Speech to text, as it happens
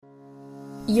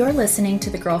You're listening to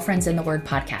the Girlfriends in the Word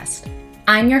podcast.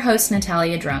 I'm your host,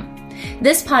 Natalia Drum.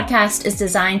 This podcast is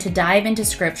designed to dive into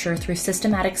scripture through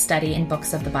systematic study in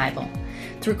books of the Bible,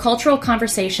 through cultural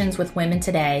conversations with women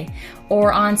today,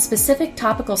 or on specific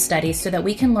topical studies so that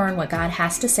we can learn what God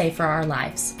has to say for our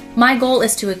lives. My goal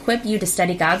is to equip you to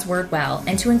study God's Word well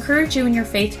and to encourage you in your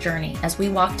faith journey as we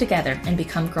walk together and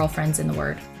become girlfriends in the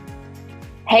Word.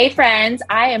 Hey friends,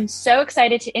 I am so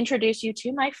excited to introduce you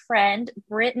to my friend,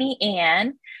 Brittany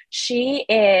Ann. She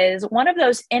is one of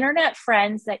those internet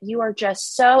friends that you are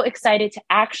just so excited to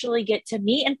actually get to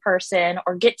meet in person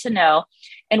or get to know.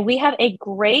 And we have a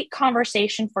great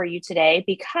conversation for you today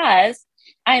because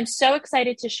I am so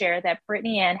excited to share that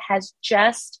Brittany Ann has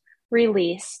just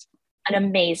released an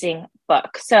amazing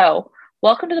book. So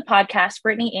welcome to the podcast,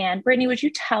 Brittany Ann. Brittany, would you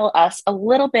tell us a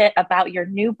little bit about your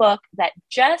new book that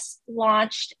just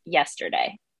launched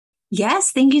yesterday?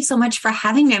 Yes, thank you so much for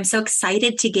having me. I'm so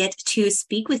excited to get to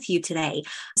speak with you today.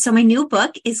 So my new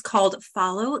book is called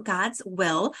Follow God's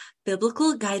Will,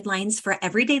 Biblical Guidelines for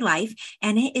Everyday Life,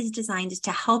 and it is designed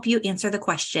to help you answer the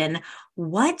question,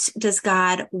 what does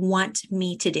God want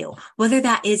me to do? Whether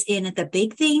that is in the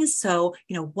big things, so,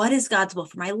 what is God's will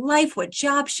for my life? What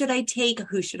job should I take?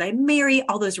 Who should I marry?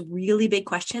 All those really big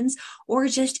questions, or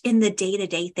just in the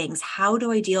day-to-day things. How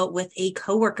do I deal with a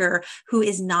coworker who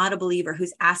is not a believer,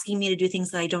 who's asking me to do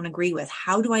things that I don't agree with?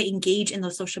 How do I engage in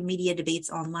those social media debates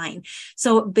online?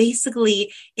 So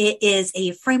basically, it is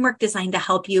a framework designed to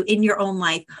help you in your own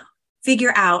life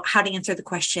figure out how to answer the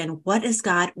question, what does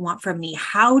God want from me?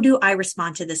 How do I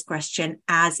respond to this question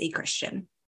as a Christian?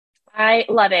 I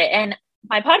love it. And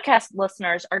my podcast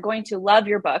listeners are going to love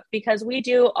your book because we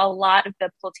do a lot of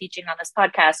biblical teaching on this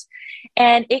podcast.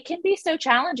 And it can be so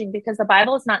challenging because the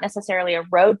Bible is not necessarily a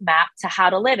roadmap to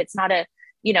how to live. It's not a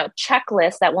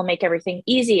checklist that will make everything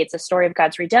easy. It's a story of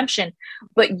God's redemption.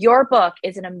 But your book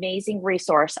is an amazing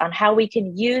resource on how we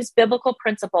can use biblical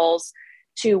principles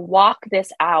to walk this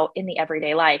out in the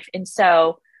everyday life. And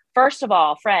so, first of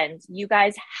all, friends, you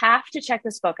guys have to check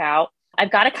this book out. I've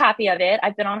got a copy of it.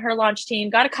 I've been on her launch team,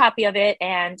 got a copy of it,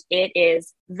 and it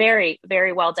is very,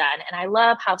 very well done. And I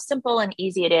love how simple and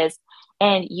easy it is.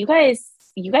 And you guys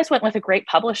went with a great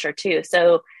publisher too.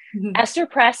 So Esther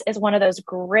Press is one of those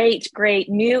great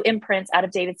new imprints out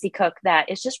of David C. Cook that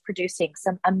is just producing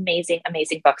some amazing,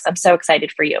 amazing books. I'm so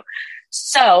excited for you.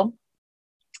 So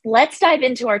let's dive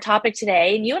into our topic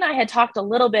today. And you and I had talked a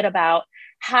little bit about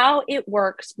how it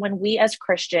works when we as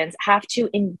Christians have to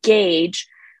engage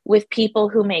with people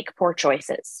who make poor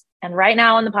choices. And right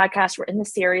now on the podcast, we're in the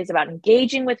series about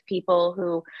engaging with people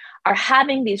who are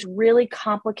having these really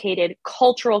complicated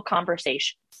cultural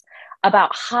conversations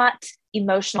about hot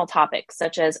emotional topics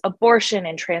such as abortion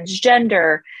and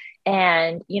transgender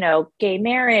and, gay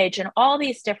marriage and all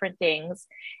these different things.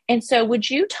 And so would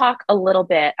you talk a little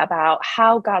bit about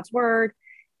how God's word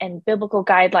and biblical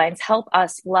guidelines help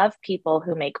us love people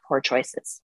who make poor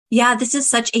choices? Yeah, this is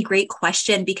such a great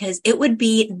question because it would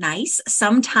be nice.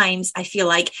 Sometimes I feel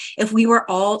like if we were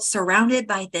all surrounded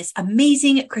by this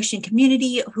amazing Christian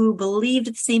community who believed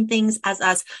the same things as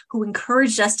us, who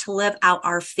encouraged us to live out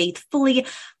our faith fully,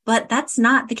 but that's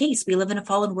not the case. We live in a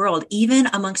fallen world. Even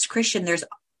amongst Christians,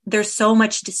 there's so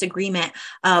much disagreement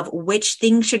of which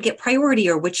things should get priority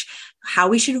or how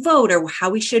we should vote or how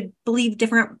we should believe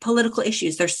different political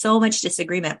issues. There's so much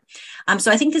disagreement.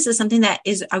 So I think this is something that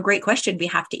is a great question we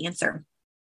have to answer.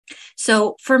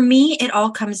 So for me, it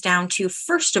all comes down to,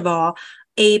 first of all,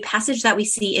 a passage that we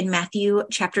see in Matthew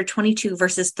chapter 22,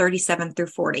 verses 37 through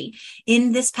 40.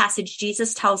 In this passage,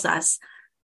 Jesus tells us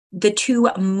the two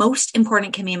most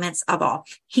important commandments of all.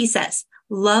 He says,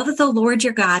 love the Lord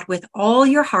your God with all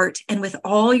your heart and with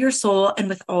all your soul and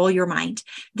with all your mind.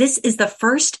 This is the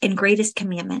first and greatest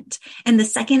commandment. And the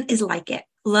second is like it.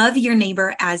 Love your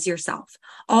neighbor as yourself.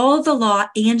 All the law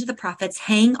and the prophets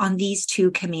hang on these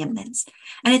two commandments.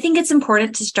 And I think it's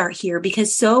important to start here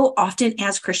because so often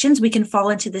as Christians, we can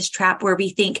fall into this trap where we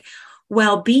think,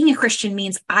 well, being a Christian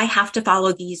means I have to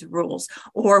follow these rules,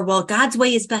 or, well, God's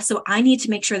way is best, so I need to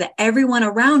make sure that everyone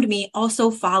around me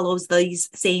also follows these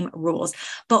same rules.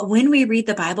 But when we read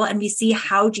the Bible and we see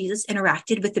how Jesus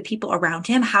interacted with the people around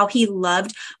him, how he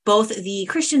loved both the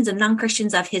Christians and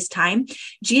non-Christians of his time,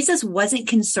 Jesus wasn't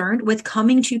concerned with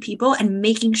coming to people and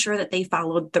making sure that they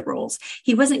followed the rules.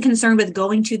 He wasn't concerned with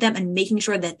going to them and making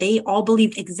sure that they all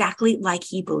believed exactly like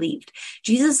he believed.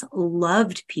 Jesus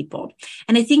loved people.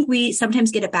 And I think we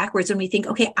sometimes get it backwards when we think,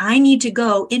 okay, I need to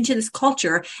go into this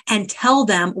culture and tell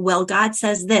them, well, God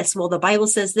says this. Well, the Bible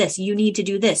says this. You need to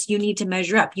do this. You need to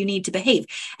measure up. You need to behave.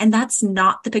 And that's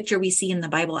not the picture we see in the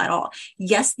Bible at all.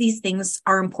 Yes, these things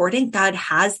are important. God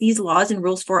has these laws and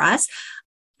rules for us.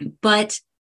 But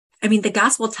I mean, the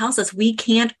gospel tells us we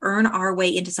can't earn our way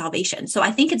into salvation. So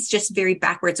I think it's just very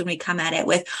backwards when we come at it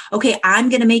with, okay, I'm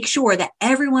going to make sure that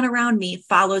everyone around me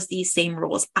follows these same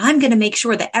rules. I'm going to make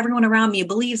sure that everyone around me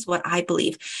believes what I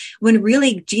believe. When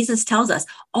really Jesus tells us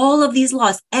all of these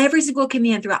laws, every single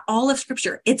command throughout all of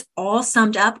scripture, it's all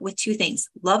summed up with two things: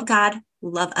 love God,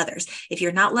 love others. If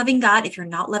you're not loving God, if you're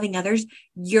not loving others,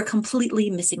 you're completely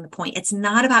missing the point. It's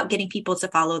not about getting people to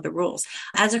follow the rules.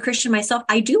 As a Christian myself,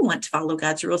 I do want to follow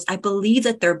God's rules. I believe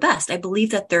that they're best. I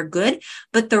believe that they're good.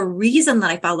 But the reason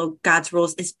that I follow God's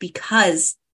rules is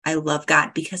because I love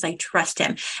God, because I trust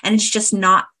him. And it's just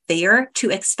not fair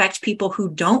to expect people who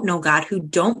don't know God, who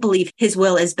don't believe his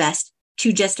will is best,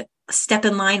 to just step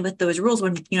in line with those rules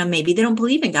when, maybe they don't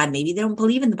believe in God. Maybe they don't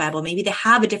believe in the Bible. Maybe they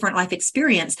have a different life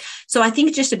experience. So I think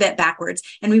it's just a bit backwards.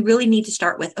 And we really need to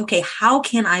start with, okay, how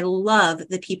can I love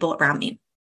the people around me?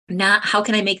 Not how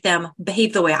can I make them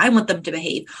behave the way I want them to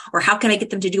behave, or how can I get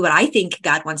them to do what I think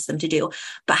God wants them to do,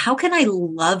 but how can I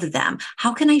love them?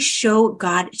 How can I show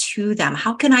God to them?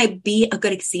 How can I be a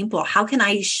good example? How can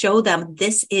I show them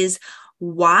this is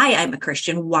why I'm a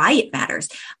Christian, why it matters?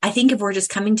 I think if we're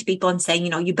just coming to people and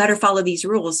saying, you better follow these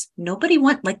rules,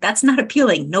 that's not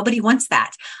appealing. Nobody wants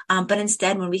that. But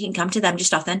instead, when we can come to them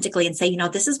just authentically and say,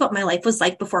 this is what my life was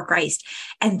like before Christ,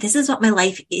 and this is what my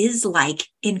life is like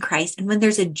in Christ. And when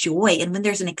there's a joy and when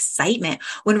there's an excitement,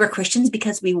 when we're Christians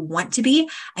because we want to be,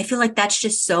 I feel like that's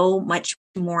just so much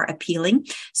more appealing.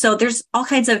 So there's all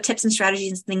kinds of tips and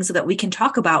strategies and things that we can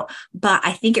talk about, but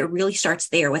I think it really starts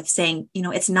there with saying,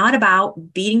 it's not about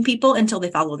beating people until they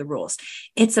follow the rules.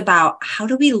 It's about how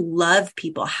do we love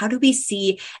people? How do we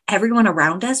see everyone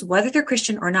around us, whether they're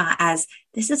Christian or not, as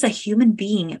this is a human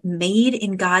being made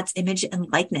in God's image and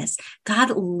likeness. God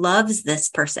loves this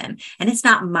person. And it's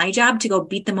not my job to go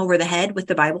beat them over the head with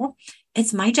the Bible.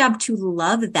 It's my job to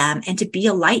love them and to be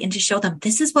a light and to show them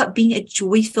this is what being a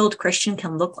joy-filled Christian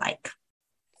can look like.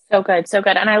 So good. So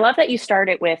good. And I love that you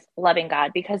started with loving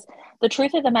God, because the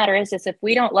truth of the matter is if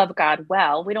we don't love God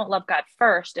well, we don't love God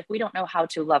first. If we don't know how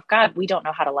to love God, we don't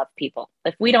know how to love people.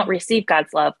 If we don't receive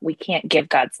God's love, we can't give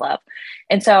God's love.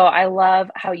 And so I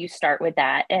love how you start with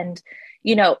that. And,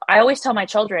 I always tell my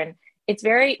children,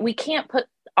 we can't put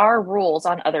our rules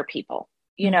on other people.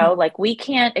 We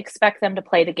can't expect them to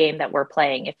play the game that we're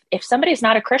playing. If somebody's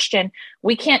not a Christian,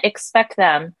 we can't expect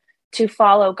them to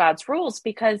follow God's rules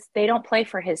because they don't play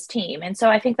for his team. And so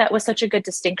I think that was such a good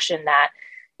distinction that,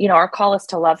 our call is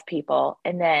to love people.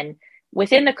 And then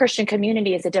within the Christian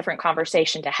community is a different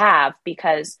conversation to have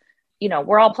because,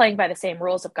 we're all playing by the same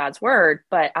rules of God's word,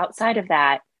 but outside of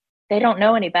that, they don't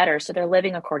know any better. So they're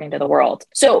living according to the world.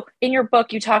 So in your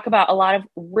book, you talk about a lot of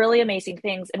really amazing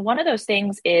things. And one of those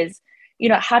things is,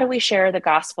 how do we share the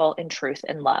gospel in truth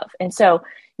and love? And so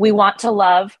we want to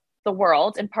love the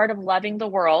world. And part of loving the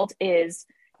world is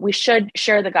we should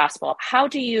share the gospel. How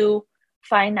do you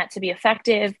find that to be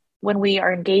effective when we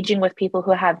are engaging with people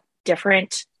who have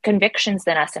different convictions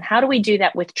than us? And how do we do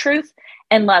that with truth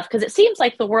and love? Because it seems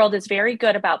like the world is very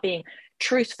good about being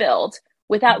truth-filled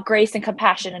without grace and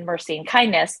compassion and mercy and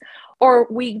kindness, or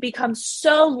we become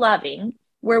so loving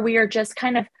where we are just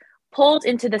kind of pulled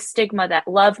into the stigma that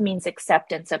love means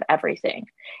acceptance of everything.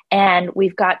 And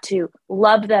we've got to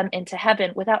love them into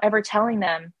heaven without ever telling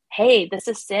them, hey, this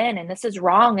is sin and this is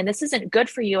wrong and this isn't good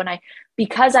for you. And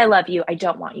because I love you, I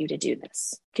don't want you to do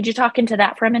this. Could you talk into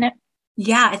that for a minute?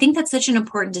 Yeah, I think that's such an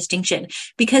important distinction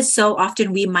because so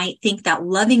often we might think that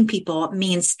loving people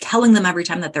means telling them every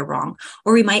time that they're wrong,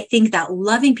 or we might think that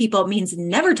loving people means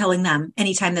never telling them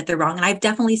anytime that they're wrong. And I've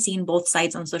definitely seen both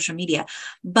sides on social media,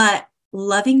 but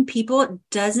loving people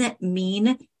doesn't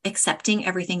mean accepting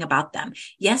everything about them.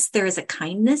 Yes, there is a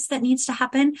kindness that needs to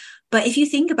happen. But if you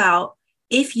think about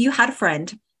if you had a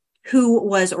friend who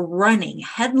was running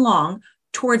headlong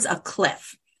towards a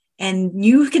cliff, and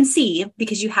you can see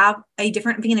because you have a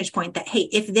different vantage point that, hey,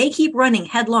 if they keep running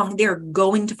headlong, they're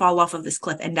going to fall off of this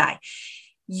cliff and die.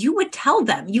 You would tell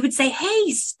them, you would say,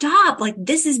 hey, stop. Like,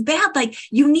 this is bad. Like,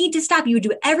 you need to stop. You would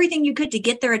do everything you could to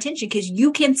get their attention because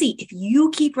you can see if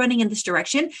you keep running in this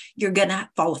direction, you're going to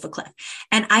fall off a cliff.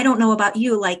 And I don't know about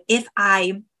you. Like, if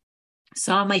I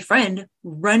saw my friend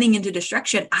running into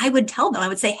destruction, I would tell them, I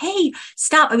would say, hey,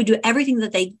 stop. I would do everything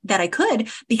that I could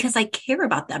because I care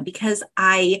about them, because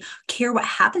I care what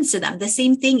happens to them. The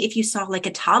same thing if you saw like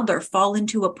a toddler fall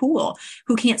into a pool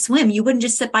who can't swim, you wouldn't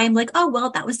just sit by and like, oh, well,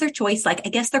 that was their choice. Like, I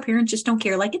guess their parents just don't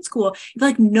care. Like, it's cool. You'd be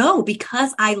like, no,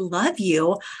 because I love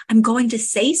you, I'm going to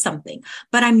say something,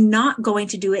 but I'm not going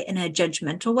to do it in a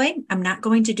judgmental way. I'm not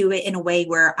going to do it in a way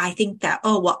where I think that,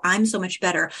 oh, well, I'm so much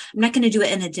better. I'm not going to do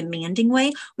it in a demanding unrelenting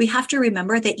way, we have to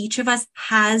remember that each of us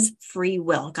has free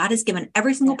will. God has given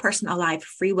every single person alive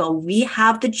free will. We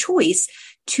have the choice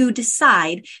to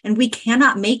decide, and we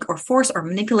cannot make or force or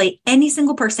manipulate any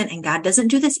single person. And God doesn't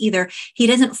do this either. He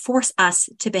doesn't force us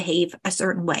to behave a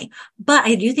certain way. But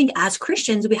I do think as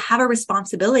Christians, we have a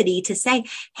responsibility to say,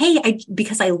 hey,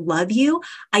 because I love you,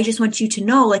 I just want you to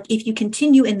know, like, if you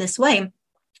continue in this way,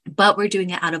 but we're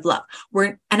doing it out of love.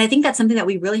 And I think that's something that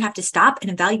we really have to stop and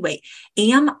evaluate.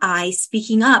 Am I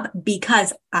speaking up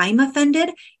because I'm offended?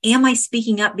 Am I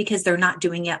speaking up because they're not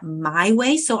doing it my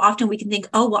way? So often we can think,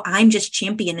 oh, well, I'm just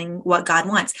championing what God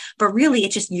wants. But really,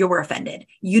 it's just you're offended.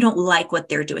 You don't like what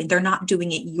they're doing. They're not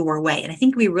doing it your way. And I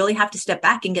think we really have to step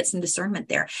back and get some discernment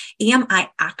there. Am I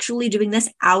actually doing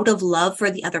this out of love for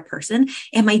the other person?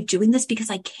 Am I doing this because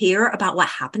I care about what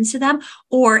happens to them?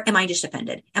 Or am I just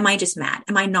offended? Am I just mad?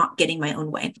 Am I not getting my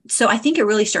own way? So I think it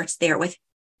really starts there with,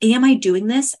 am I doing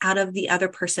this out of the other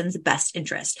person's best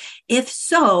interest? If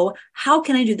so, how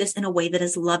can I do this in a way that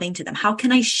is loving to them? How can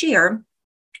I share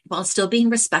while still being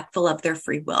respectful of their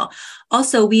free will?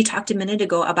 Also, we talked a minute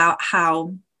ago about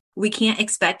how we can't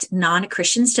expect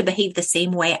non-Christians to behave the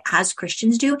same way as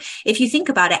Christians do. If you think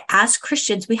about it, as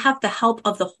Christians, we have the help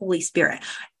of the Holy Spirit.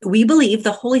 We believe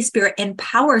the Holy Spirit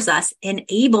empowers us,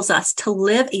 enables us to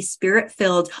live a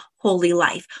spirit-filled, holy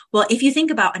life. Well, if you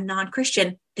think about a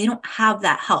non-Christian, they don't have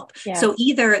that help. Yeah. So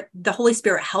either the Holy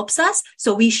Spirit helps us,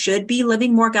 so we should be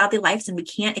living more godly lives, and we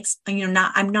can't,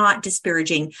 I'm not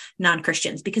disparaging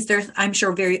non-Christians, because there's, I'm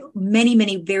sure,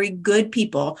 many very good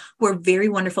people who are very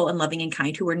wonderful and loving and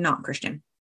kind who are not Christian.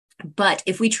 But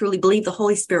if we truly believe the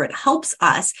Holy Spirit helps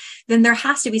us, then there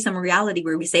has to be some reality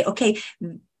where we say, okay,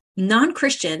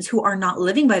 non-Christians who are not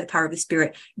living by the power of the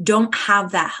Spirit don't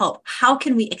have that help. How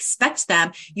can we expect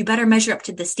them? You better measure up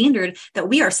to the standard that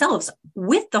we ourselves,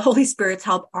 with the Holy Spirit's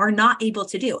help, are not able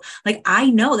to do. Like, I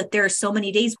know that there are so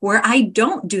many days where I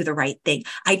don't do the right thing.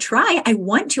 I try, I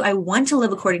want to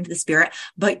live according to the Spirit,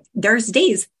 but there's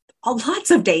days,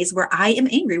 lots of days, where I am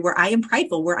angry, where I am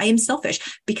prideful, where I am selfish,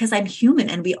 because I'm human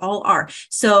and we all are.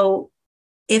 So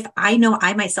if I know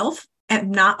I myself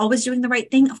am not always doing the right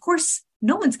thing, of course,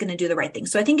 no one's going to do the right thing.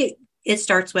 So I think it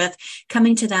starts with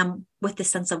coming to them with the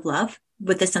sense of love,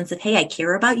 with the sense of, hey, I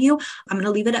care about you. I'm going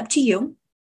to leave it up to you.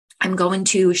 I'm going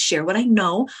to share what I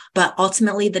know, but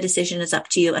ultimately the decision is up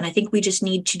to you. And I think we just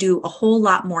need to do a whole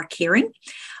lot more caring,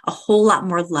 a whole lot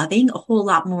more loving, a whole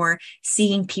lot more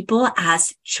seeing people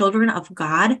as children of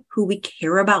God who we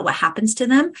care about what happens to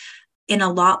them, in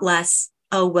a lot less,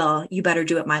 oh, well, you better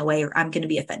do it my way or I'm going to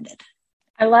be offended.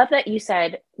 I love that you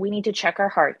said we need to check our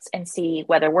hearts and see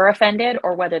whether we're offended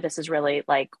or whether this is really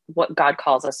like what God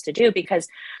calls us to do, because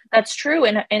that's true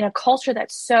in a culture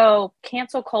that's so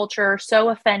cancel culture, so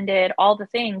offended, all the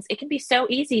things. It can be so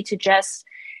easy to just,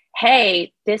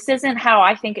 hey, this isn't how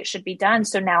I think it should be done.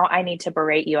 So now I need to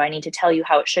berate you. I need to tell you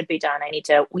how it should be done. I need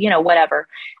to, whatever,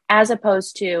 as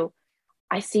opposed to,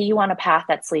 I see you on a path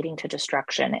that's leading to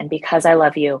destruction. And because I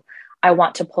love you, I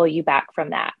want to pull you back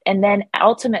from that. And then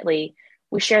ultimately,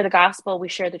 we share the gospel, we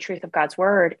share the truth of God's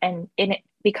word, and it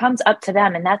becomes up to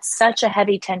them. And that's such a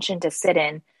heavy tension to sit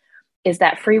in, is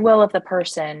that free will of the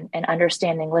person and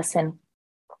understanding, listen,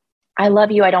 I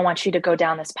love you. I don't want you to go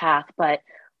down this path, but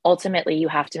ultimately you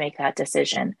have to make that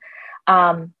decision.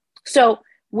 So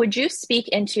would you speak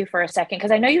into for a second,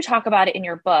 because I know you talk about it in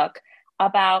your book,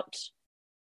 about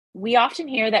we often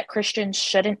hear that Christians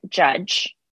shouldn't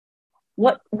judge.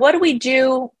 What do we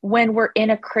do when we're in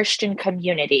a Christian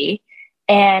community?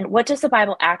 And what does the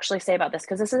Bible actually say about this?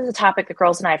 Because this is a topic that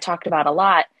girls and I have talked about a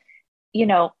lot.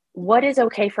 What is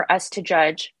okay for us to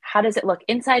judge? How does it look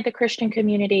inside the Christian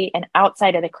community and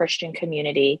outside of the Christian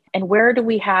community? And where do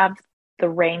we have the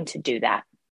reign to do that?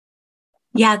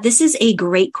 Yeah, this is a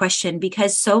great question,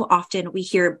 because so often we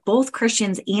hear both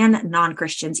Christians and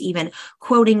non-Christians even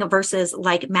quoting verses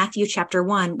like Matthew chapter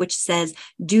 1, which says,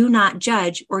 do not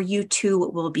judge or you too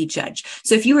will be judged.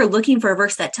 So if you are looking for a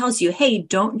verse that tells you, hey,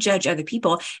 don't judge other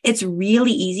people, it's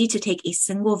really easy to take a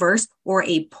single verse or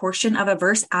a portion of a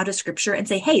verse out of scripture and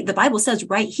say, hey, the Bible says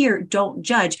right here, don't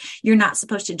judge. You're not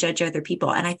supposed to judge other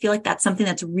people. And I feel like that's something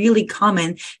that's really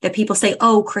common, that people say,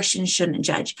 oh, Christians shouldn't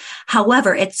judge.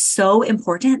 However, it's so important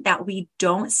that we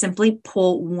don't simply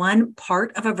pull one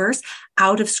part of a verse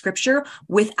out of scripture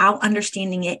without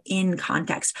understanding it in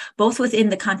context, both within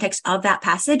the context of that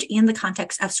passage and the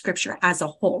context of scripture as a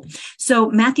whole. So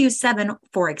Matthew 7,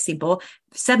 for example,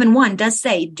 7:1 does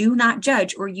say, do not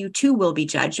judge or you too will be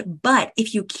judged. But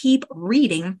if you keep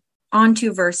reading, On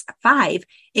to verse 5,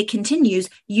 it continues,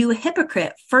 you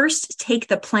hypocrite, first take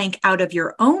the plank out of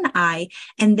your own eye,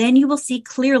 and then you will see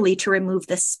clearly to remove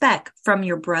the speck from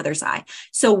your brother's eye.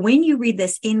 So when you read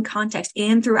this in context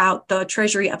and throughout the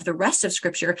treasury of the rest of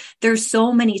scripture, there's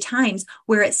so many times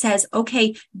where it says,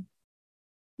 okay,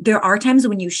 there are times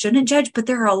when you shouldn't judge, but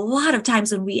there are a lot of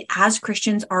times when we as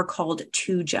Christians are called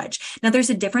to judge. Now, there's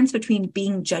a difference between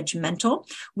being judgmental.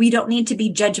 We don't need to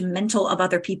be judgmental of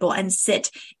other people and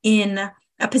sit in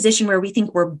a position where we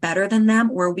think we're better than them,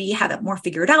 where we have it more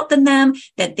figured out than them,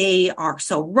 that they are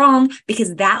so wrong,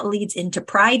 because that leads into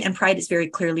pride, and pride is very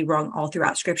clearly wrong all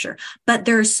throughout scripture. But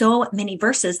there are so many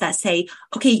verses that say,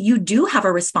 okay, you do have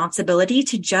a responsibility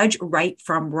to judge right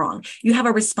from wrong. You have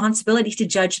a responsibility to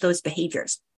judge those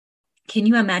behaviors. Can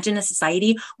you imagine a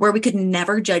society where we could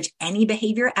never judge any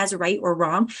behavior as right or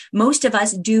wrong? Most of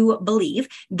us do believe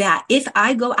that if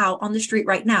I go out on the street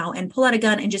right now and pull out a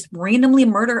gun and just randomly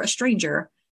murder a stranger,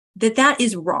 that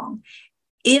is wrong.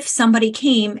 If somebody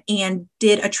came and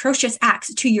did atrocious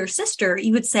acts to your sister,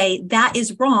 you would say, that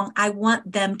is wrong. I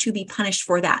want them to be punished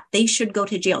for that. They should go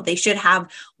to jail. They should have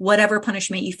whatever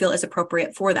punishment you feel is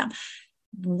appropriate for them.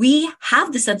 We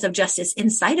have the sense of justice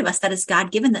inside of us that is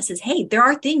God given that says, hey, there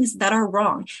are things that are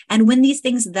wrong. And when these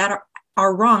things that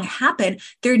are wrong happen,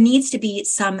 there needs to be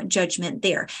some judgment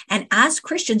there. And as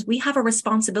Christians, we have a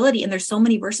responsibility. And there's so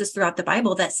many verses throughout the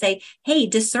Bible that say, hey,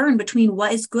 discern between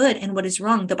what is good and what is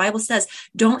wrong. The Bible says,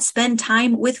 don't spend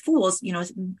time with fools,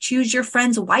 choose your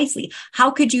friends wisely.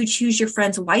 How could you choose your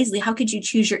friends wisely? How could you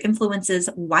choose your influences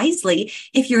wisely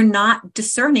if you're not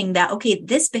discerning that, okay,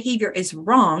 this behavior is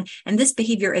wrong and this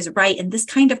behavior is right. And this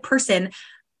kind of person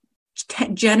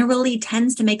generally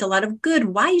tends to make a lot of good,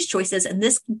 wise choices. And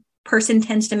this person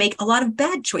tends to make a lot of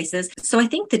bad choices. So I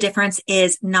think the difference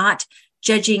is not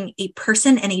judging a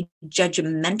person in a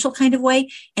judgmental kind of way,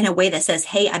 in a way that says,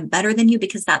 hey, I'm better than you,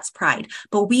 because that's pride.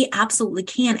 But we absolutely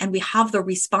can. And we have the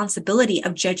responsibility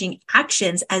of judging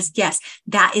actions as, yes,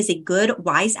 that is a good,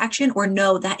 wise action, or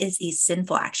no, that is a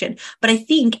sinful action. But I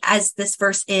think, as this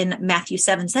verse in Matthew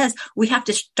 7 says, we have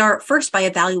to start first by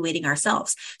evaluating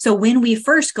ourselves. So when we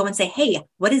first go and say, hey,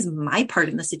 what is my part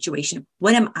in the situation?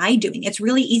 What am I doing? It's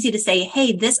really easy to say,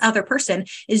 hey, this other person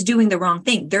is doing the wrong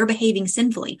thing. They're behaving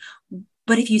sinfully.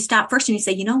 But if you stop first and you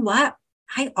say, you know what?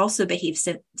 I also behave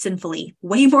sinfully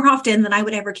way more often than I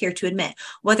would ever care to admit,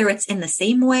 whether it's in the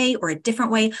same way or a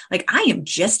different way. Like, I am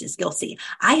just as guilty.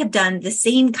 I have done the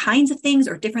same kinds of things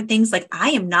or different things. Like,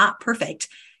 I am not perfect.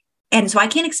 And so I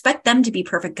can't expect them to be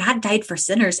perfect. God died for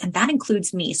sinners, and that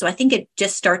includes me. So I think it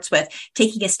just starts with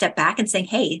taking a step back and saying,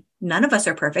 hey, none of us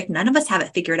are perfect. None of us have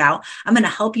it figured out. I'm going to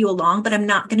help you along, but I'm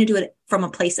not going to do it from a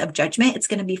place of judgment. It's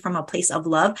going to be from a place of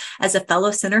love as a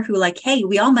fellow sinner who, like, hey,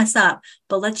 we all mess up,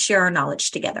 but let's share our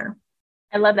knowledge together.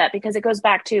 I love that, because it goes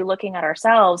back to looking at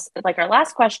ourselves, like our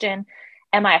last question,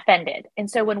 am I offended? And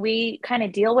so when we kind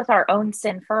of deal with our own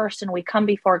sin first and we come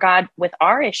before God with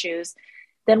our issues,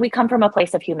 then we come from a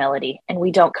place of humility and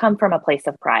we don't come from a place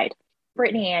of pride.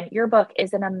 Brittany Ann, your book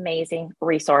is an amazing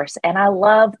resource, and I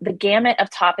love the gamut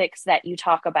of topics that you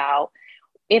talk about.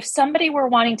 If somebody were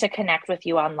wanting to connect with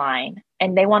you online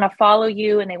and they want to follow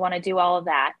you and they want to do all of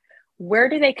that, where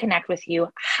do they connect with you?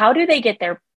 How do they get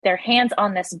their hands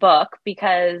on this book?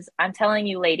 Because I'm telling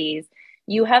you, ladies,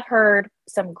 you have heard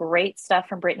some great stuff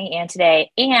from Brittany Ann today.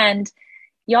 And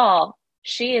y'all,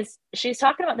 she's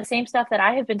talking about the same stuff that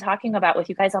I have been talking about with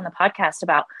you guys on the podcast,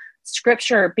 about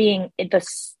scripture being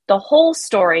the whole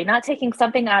story, not taking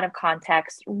something out of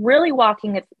context, really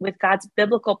walking with God's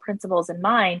biblical principles in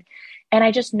mind. And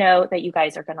I just know that you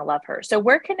guys are going to love her. So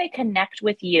where can they connect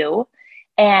with you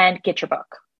and get your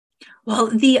book? Well,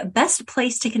 the best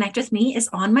place to connect with me is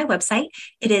on my website.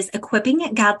 It is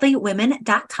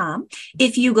equippinggodlywomen.com.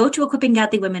 If you go to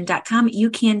equippinggodlywomen.com, you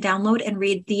can download and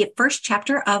read the first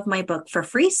chapter of my book for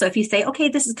free. So if you say, okay,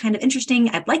 this is kind of interesting,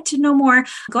 I'd like to know more,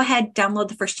 go ahead, download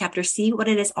the first chapter, see what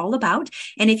it is all about.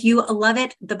 And if you love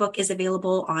it, the book is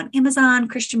available on Amazon,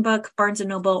 Christian Book, Barnes &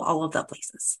 Noble, all of the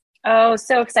places. Oh,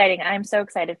 so exciting. I'm so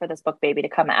excited for this book, baby, to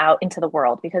come out into the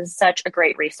world, because it's such a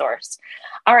great resource.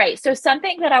 All right. So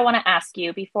something that I want to ask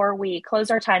you before we close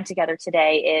our time together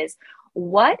today is,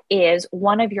 what is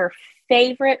one of your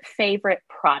favorite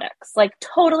products? Like,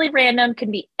 totally random,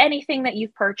 can be anything that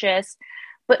you've purchased,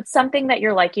 but something that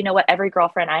you're like, you know what, every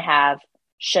girlfriend I have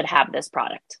should have this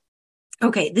product.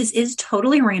 Okay, this is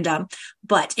totally random,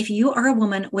 but if you are a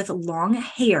woman with long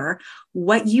hair,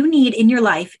 what you need in your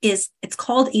life is, it's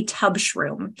called a tub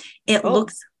shroom. It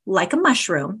looks like a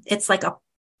mushroom. It's like a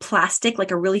plastic,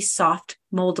 like a really soft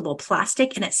moldable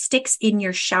plastic, and it sticks in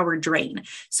your shower drain.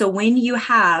 So when you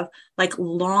have like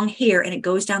long hair and it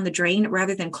goes down the drain,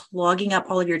 rather than clogging up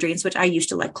all of your drains, which I used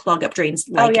to like clog up drains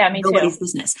like nobody's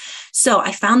business. So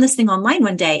I found this thing online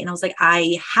one day and I was like,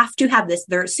 I have to have this.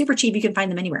 They're super cheap. You can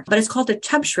find them anywhere, but it's called a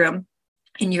tub shroom.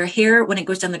 And your hair, when it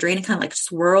goes down the drain, it kind of like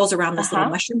swirls around this little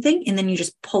mushroom thing. And then you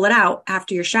just pull it out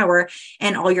after your shower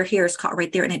and all your hair is caught right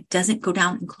there and it doesn't go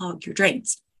down and clog your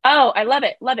drains. Oh, I love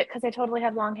it. Love it. Because I totally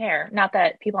have long hair. Not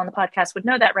that people on the podcast would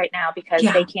know that right now because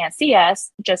they can't see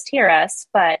us, just hear us,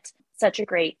 but such a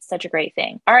great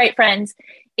thing. All right, friends,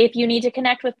 if you need to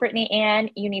connect with Brittany Ann,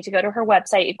 you need to go to her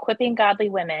website,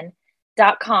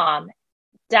 equippinggodlywomen.com.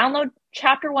 Download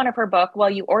chapter 1 of her book while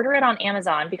you order it on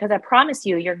Amazon, because I promise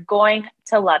you, you're going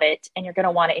to love it and you're going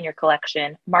to want it in your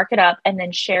collection. Mark it up and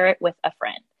then share it with a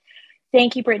friend.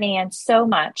 Thank you, Brittany Ann, so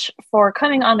much for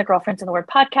coming on the Girlfriends in the Word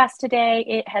podcast today.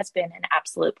 It has been an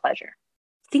absolute pleasure.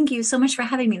 Thank you so much for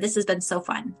having me. This has been so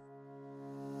fun.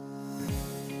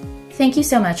 Thank you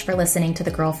so much for listening to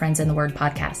the Girlfriends in the Word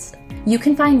podcast. You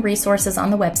can find resources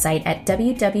on the website at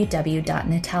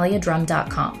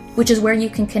www.nataliadrum.com, which is where you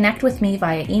can connect with me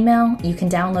via email, you can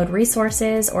download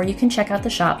resources, or you can check out the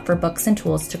shop for books and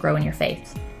tools to grow in your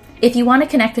faith. If you want to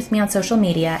connect with me on social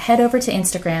media, head over to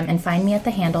Instagram and find me at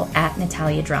the handle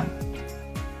 @NataliaDrum.